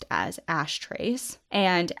used as ashtrays.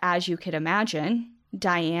 And as you could imagine,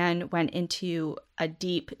 Diane went into a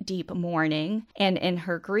deep, deep mourning, and in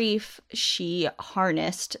her grief, she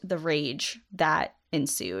harnessed the rage that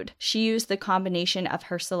ensued. She used the combination of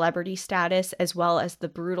her celebrity status as well as the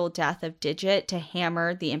brutal death of Digit to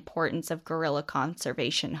hammer the importance of gorilla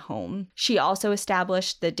conservation home. She also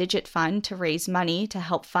established the Digit Fund to raise money to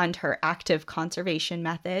help fund her active conservation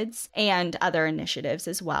methods and other initiatives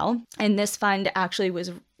as well. And this fund actually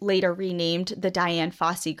was later renamed the Dian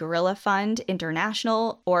Fossey Gorilla Fund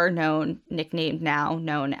International, or nicknamed now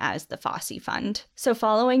known as the Fossey Fund. So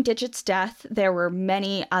following Digit's death, there were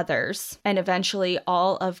many others, and eventually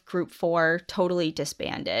all of Group 4 totally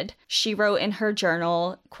disbanded. She wrote in her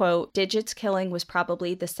journal, quote, "Digit's killing was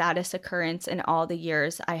probably the saddest occurrence in all the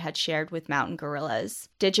years I had shared with mountain gorillas.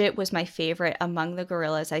 Digit was my favorite among the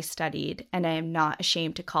gorillas I studied, and I am not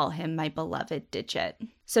ashamed to call him my beloved Digit."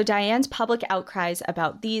 So Diane's public outcries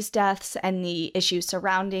about these deaths and the issues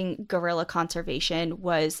surrounding gorilla conservation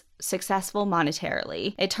was successful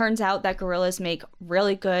monetarily. It turns out that gorillas make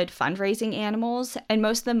really good fundraising animals, and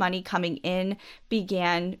most of the money coming in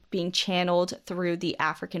began being channeled through the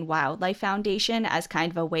African Wildlife Foundation as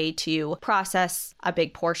kind of a way to process a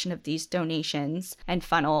big portion of these donations and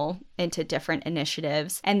funnel into different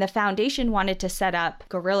initiatives. And the foundation wanted to set up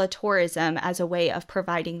gorilla tourism as a way of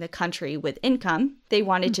providing the country with income. They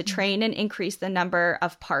wanted to train and increase the number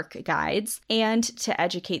of park guides and to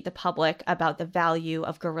educate the public about the value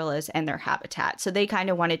of gorillas and their habitat. So they kind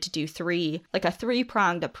of wanted to do a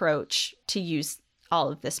three-pronged approach to use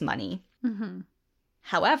all of this money.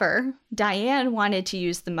 However, Diane wanted to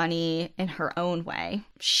use the money in her own way.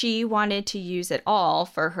 She wanted to use it all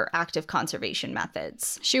for her active conservation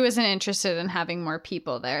methods. She wasn't interested in having more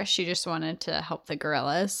people there. She just wanted to help the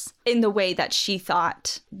gorillas in the way that she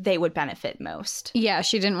thought they would benefit most. Yeah,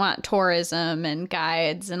 she didn't want tourism and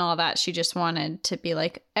guides and all that. She just wanted to be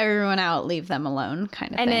like, everyone out, leave them alone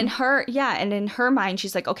kind of thing. And in her mind,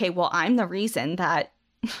 she's like, okay, well, I'm the reason that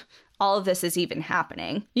all of this is even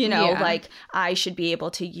happening. Like I should be able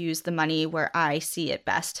to use the money where I see it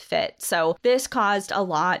best fit. So this caused a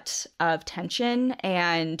lot of tension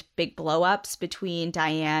and big blow-ups between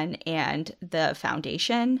Diane and the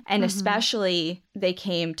foundation. And especially they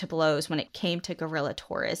came to blows when it came to gorilla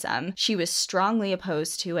tourism. She was strongly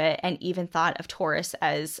opposed to it and even thought of tourists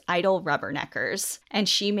as idle rubberneckers. And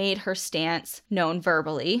she made her stance known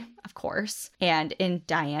verbally, of course, and in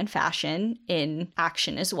Diane fashion, in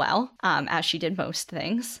action as well, as she did most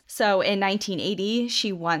things. So in 1980,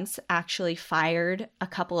 she once actually fired a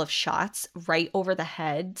couple of shots right over the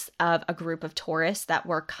heads of a group of tourists that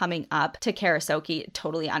were coming up to Karasoke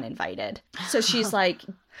totally uninvited. So she's like,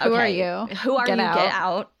 Who are you? Who are you? Get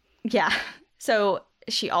out. Yeah. So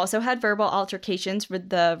she also had verbal altercations with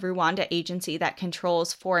the Rwanda agency that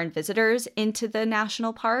controls foreign visitors into the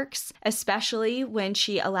national parks, especially when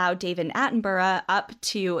she allowed David Attenborough up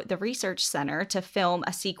to the research center to film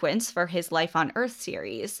a sequence for his Life on Earth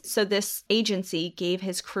series. So this agency gave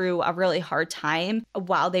his crew a really hard time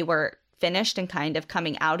while they were finished and kind of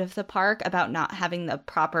coming out of the park about not having the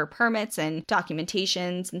proper permits and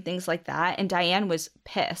documentations and things like that. And Diane was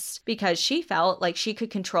pissed because she felt like she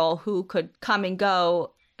could control who could come and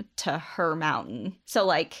go to her mountain.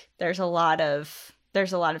 So there's a lot of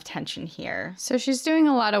there's a lot of tension here. So she's doing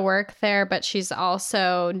a lot of work there, but she's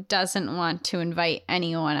also doesn't want to invite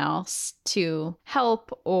anyone else to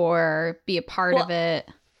help or be a part of it.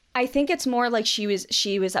 I think it's more like she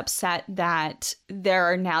was upset that there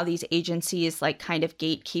are now these agencies like kind of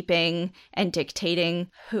gatekeeping and dictating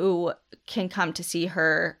who can come to see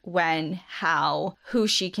her, when, how, who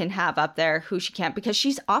she can have up there, who she can't, because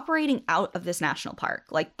she's operating out of this national park.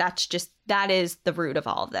 Like that is the root of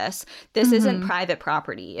all of this. This isn't private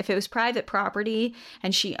property. If it was private property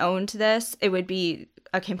and she owned this, it would be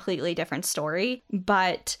a completely different story.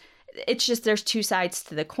 But it's just there's two sides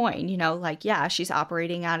to the coin, you know, like, yeah, she's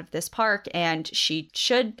operating out of this park and she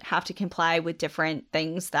should have to comply with different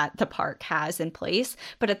things that the park has in place.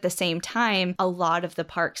 But at the same time, a lot of the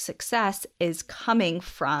park's success is coming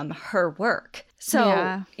from her work.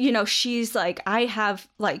 So, you know, she's like, I have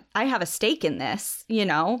a stake in this, you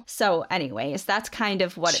know? So anyways, that's kind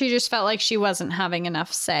of what she just felt like she wasn't having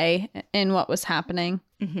enough say in what was happening.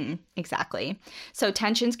 Exactly. So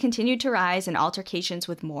tensions continued to rise and altercations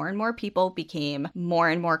with more and more people became more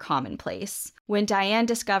and more commonplace. When Diane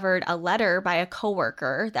discovered a letter by a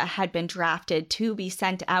coworker that had been drafted to be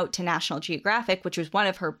sent out to National Geographic, which was one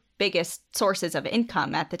of her biggest sources of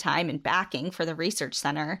income at the time and backing for the research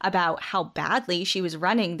center, about how badly she was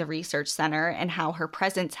running the research center and how her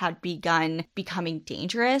presence had begun becoming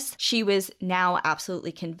dangerous, she was now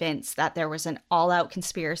absolutely convinced that there was an all-out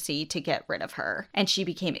conspiracy to get rid of her. And she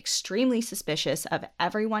became extremely suspicious of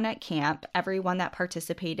everyone at camp, everyone that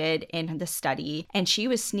participated in the study, and she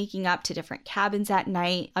was sneaking up to different cabins at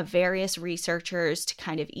night of various researchers to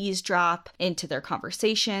kind of eavesdrop into their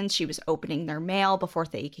conversations. She was opening their mail before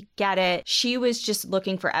they could get it. She was just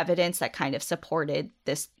looking for evidence that kind of supported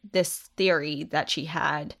this theory that she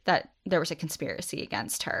had, that there was a conspiracy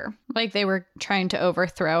against her. Like they were trying to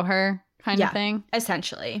overthrow her kind of thing?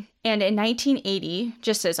 Essentially. And in 1980,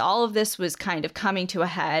 just as all of this was kind of coming to a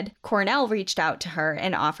head, Cornell reached out to her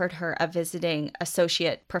and offered her a visiting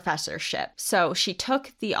associate professorship. So she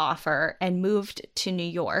took the offer and moved to New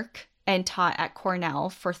York and taught at Cornell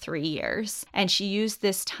for 3 years. And she used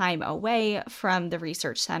this time away from the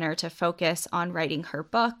research center to focus on writing her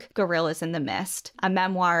book, Gorillas in the Mist, a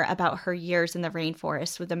memoir about her years in the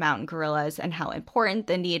rainforest with the mountain gorillas and how important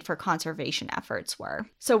the need for conservation efforts were.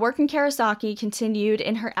 So work in Karasaki continued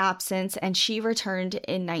in her absence, and she returned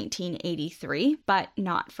in 1983, but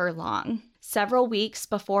not for long. Several weeks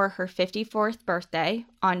before her 54th birthday,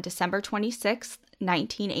 on December 26th,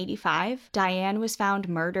 1985, Diane was found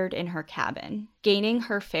murdered in her cabin. Gaining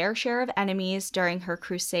her fair share of enemies during her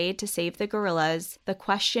crusade to save the gorillas, the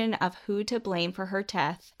question of who to blame for her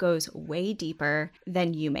death goes way deeper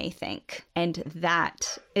than you may think. And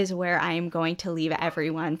that is where I am going to leave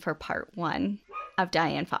everyone for part 1 of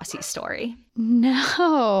Dian Fossey's story.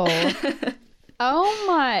 No. Oh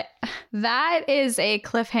my, that is a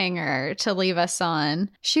cliffhanger to leave us on.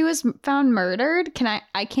 She was found murdered?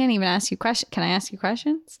 I can't even ask you questions. Can I ask you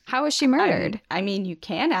questions? How was she murdered? I mean, you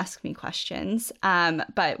can ask me questions,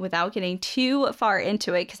 but without getting too far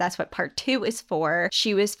into it, because that's what part 2 is for.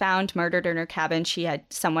 She was found murdered in her cabin.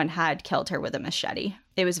 Someone had killed her with a machete.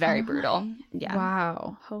 It was very brutal. Yeah.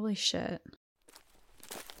 Wow. Holy shit.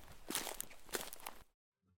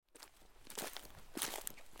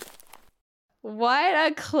 What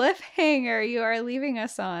a cliffhanger you are leaving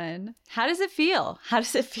us on. How does it feel?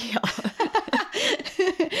 This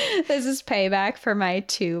is payback for my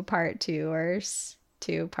 2-part tours.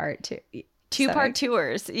 2-part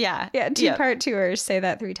tours. Yeah. Yeah, 2-part tours. Say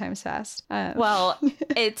that 3 times fast. Well,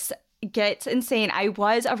 it gets insane. I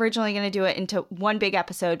was originally going to do it into one big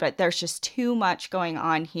episode, but there's just too much going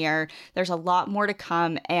on here. There's a lot more to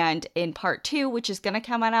come. And in part 2, which is going to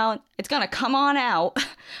come on out, it's going to come on out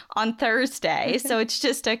on Thursday. So it's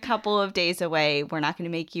just a couple of days away. We're not going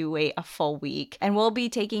to make you wait a full week. And we'll be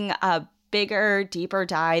taking a bigger, deeper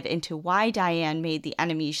dive into why Diane made the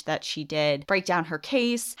enemies that she did, break down her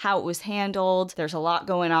case, how it was handled. There's a lot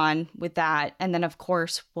going on with that. And then, of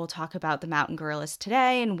course, we'll talk about the mountain gorillas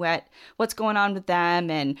today and what's going on with them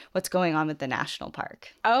and what's going on with the national park.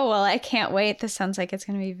 Oh, well, I can't wait. This sounds like it's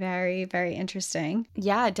going to be very, very interesting.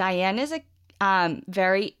 Yeah, Diane is a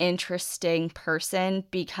very interesting person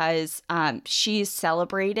because she's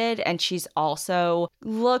celebrated and she's also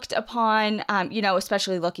looked upon,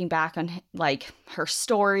 especially looking back on like her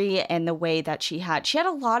story and the way that she had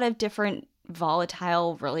a lot of different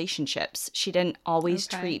volatile relationships. She didn't always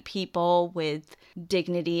treat people with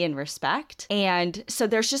dignity and respect. And so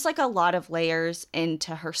there's just like a lot of layers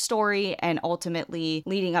into her story and ultimately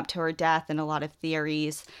leading up to her death and a lot of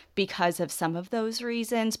theories because of some of those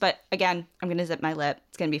reasons. But again, I'm going to zip my lip.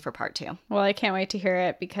 It's going to be for part 2. Well, I can't wait to hear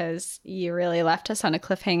it because you really left us on a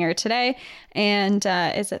cliffhanger today. And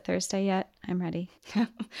is it Thursday yet? I'm ready.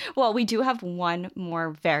 Well, we do have one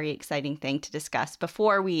more very exciting thing to discuss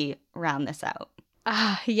before we round this out.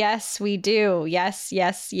 Yes, we do. Yes,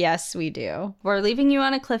 we do. We're leaving you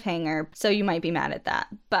on a cliffhanger, so you might be mad at that.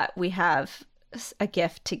 But we have a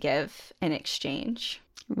gift to give in exchange.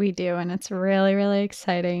 We do, and it's really, really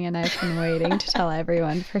exciting, and I've been waiting to tell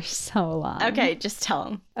everyone for so long. Okay, just tell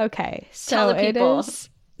them. Okay, so tell the people.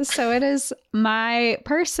 It is my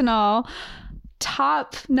personal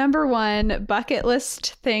top number 1 bucket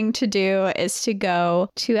list thing to do is to go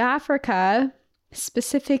to Africa.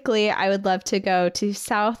 Specifically, I would love to go to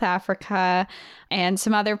South Africa and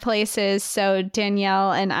some other places. So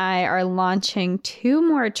Danielle and I are launching 2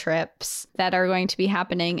 more trips that are going to be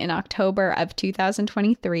happening in October of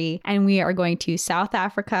 2023. And we are going to South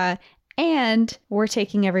Africa and we're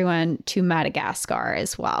taking everyone to Madagascar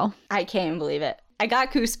as well. I can't believe it. I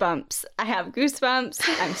got goosebumps. I have goosebumps.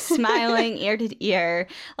 I'm smiling ear to ear.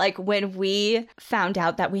 Like when we found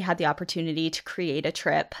out that we had the opportunity to create a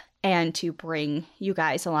trip and to bring you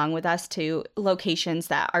guys along with us to locations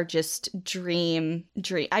that are just dream.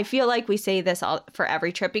 I feel like we say this all for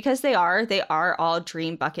every trip because they are all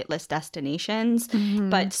dream bucket list destinations.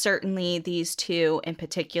 Mm-hmm. But certainly these 2 in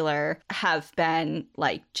particular have been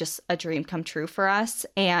like just a dream come true for us.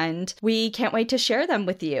 And we can't wait to share them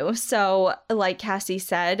with you. So like Cassie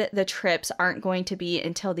said, the trips aren't going to be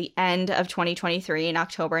until the end of 2023 in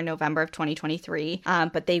October and November of 2023.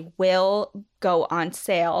 But they will go on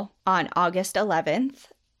sale on August 11th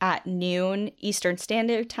at noon Eastern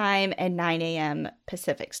Standard Time and 9 a.m.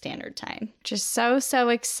 Pacific Standard Time. Just so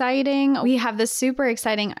exciting. We have this super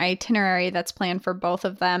exciting itinerary that's planned for both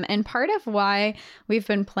of them. And part of why we've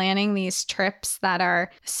been planning these trips that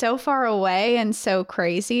are so far away and so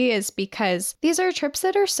crazy is because these are trips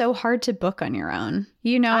that are so hard to book on your own.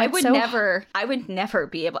 You know, I would never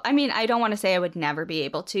be able. I mean, I don't want to say I would never be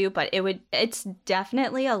able to, but it's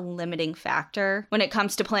definitely a limiting factor when it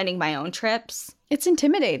comes to planning my own trips. It's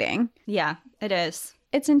intimidating. Yeah, it is.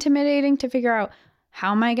 It's intimidating to figure out,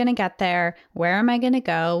 how am I going to get there? Where am I going to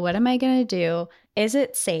go? What am I going to do? Is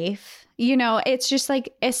it safe? You know, it's just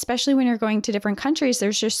like, especially when you're going to different countries,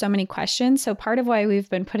 there's just so many questions. So part of why we've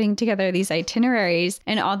been putting together these itineraries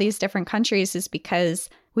in all these different countries is because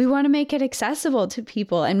we want to make it accessible to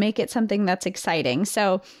people and make it something that's exciting.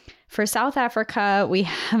 So for South Africa, we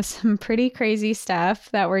have some pretty crazy stuff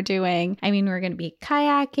that we're doing. I mean, we're going to be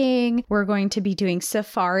kayaking. We're going to be doing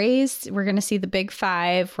safaris. We're going to see the Big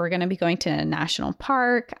 5. We're going to be going to a national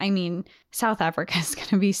park. I mean, South Africa is going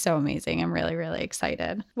to be so amazing. I'm really, really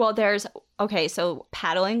excited. Well, so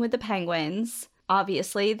paddling with the penguins.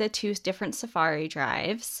 Obviously, the 2 different safari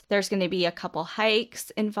drives. There's going to be a couple hikes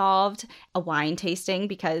involved, a wine tasting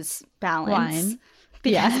because balance. Wine.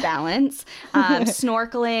 Balance.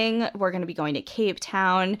 Snorkeling. We're going to be going to Cape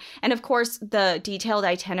Town. And of course, the detailed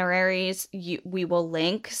itineraries we will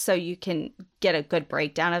link so you can get a good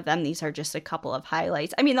breakdown of them. These are just a couple of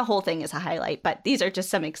highlights. I mean, the whole thing is a highlight, but these are just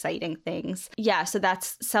some exciting things. Yeah, so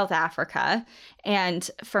that's South Africa. And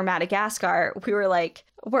for Madagascar, we were like,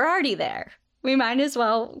 we're already there. We might as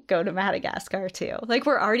well go to Madagascar too. Like,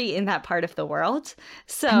 we're already in that part of the world.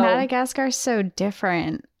 So Madagascar is so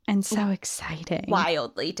different and so exciting.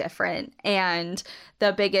 Wildly different. And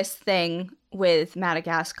the biggest thing with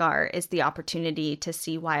Madagascar is the opportunity to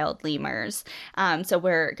see wild lemurs. So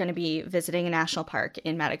we're going to be visiting a national park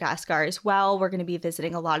in Madagascar as well. We're going to be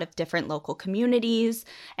visiting a lot of different local communities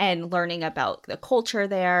and learning about the culture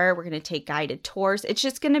there. We're going to take guided tours. It's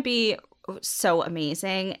just going to be so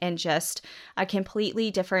amazing and just a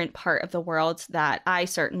completely different part of the world that I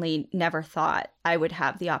certainly never thought I would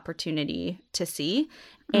have the opportunity to see.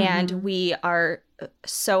 Mm-hmm. And we are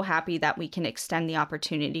so happy that we can extend the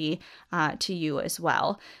opportunity to you as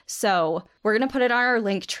well. So we're going to put it on our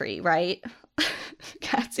link tree, right?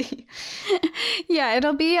 Cassie. Yeah,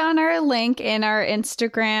 it'll be on our link in our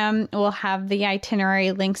Instagram. We'll have the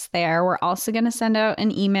itinerary links there. We're also going to send out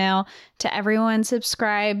an email to everyone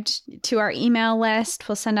subscribed to our email list.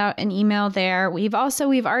 We'll send out an email there. We've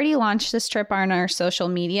already launched this trip on our social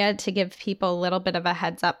media to give people a little bit of a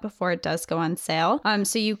heads up before it does go on sale.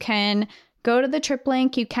 So you can Go to the trip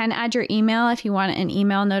link. You can add your email if you want an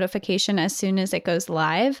email notification as soon as it goes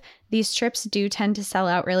live. These trips do tend to sell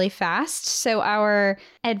out really fast. So our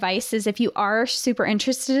advice is if you are super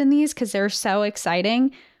interested in these, because they're so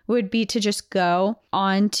exciting, would be to just go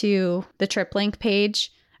onto the trip link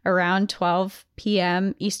page around 12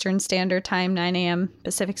 p.m. Eastern Standard Time, 9 a.m.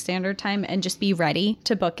 Pacific Standard Time, and just be ready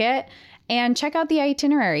to book it. And check out the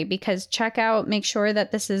itinerary, because make sure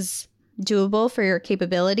that this is doable for your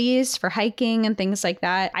capabilities for hiking and things like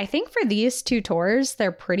that. I think for these 2 tours,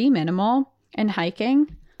 they're pretty minimal in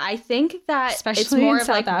hiking. I think that especially it's more in of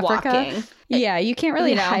South like Africa. walking. Yeah, you can't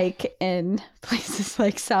really hike in places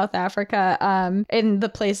like South Africa, in the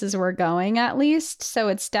places we're going at least. So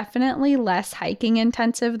it's definitely less hiking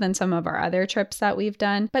intensive than some of our other trips that we've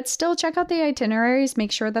done. But still check out the itineraries,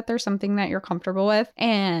 make sure that there's something that you're comfortable with.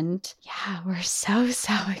 And yeah, we're so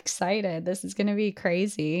excited. This is going to be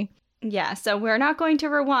crazy. Yeah, so we're not going to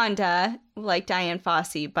Rwanda like Dian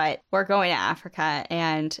Fossey, but we're going to Africa,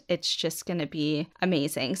 and it's just going to be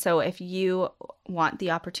amazing. So if you want the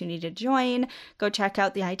opportunity to join, go check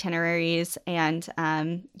out the itineraries, and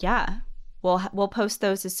we'll post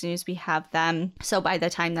those as soon as we have them. So by the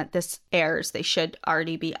time that this airs, they should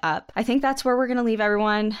already be up. I think that's where we're going to leave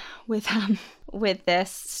everyone with this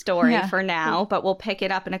story for now, but we'll pick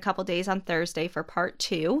it up in a couple days on Thursday for part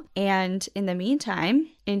 2. And in the meantime,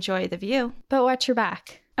 enjoy the view. But watch your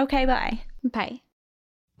back. Okay, bye. Bye.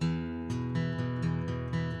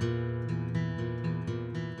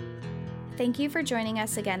 Thank you for joining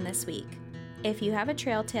us again this week. If you have a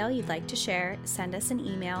trail tale you'd like to share, send us an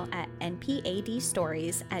email at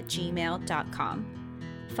npadstories@gmail.com.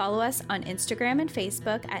 Follow us on Instagram and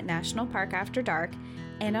Facebook at National Park After Dark,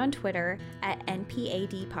 and on Twitter at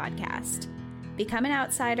NPAD Podcast. Become an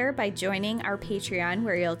outsider by joining our Patreon,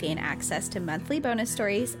 where you'll gain access to monthly bonus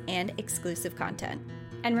stories and exclusive content.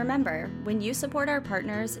 And remember, when you support our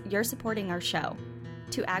partners, you're supporting our show.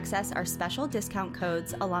 To access our special discount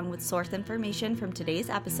codes along with source information from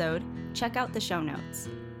today's episode, check out the show notes.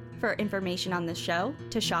 For information on the show,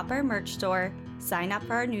 to shop our merch store, sign up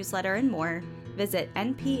for our newsletter, and more, visit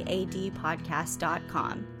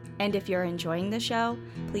npadpodcast.com. And if you're enjoying the show,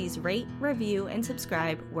 please rate, review, and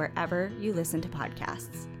subscribe wherever you listen to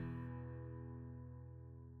podcasts.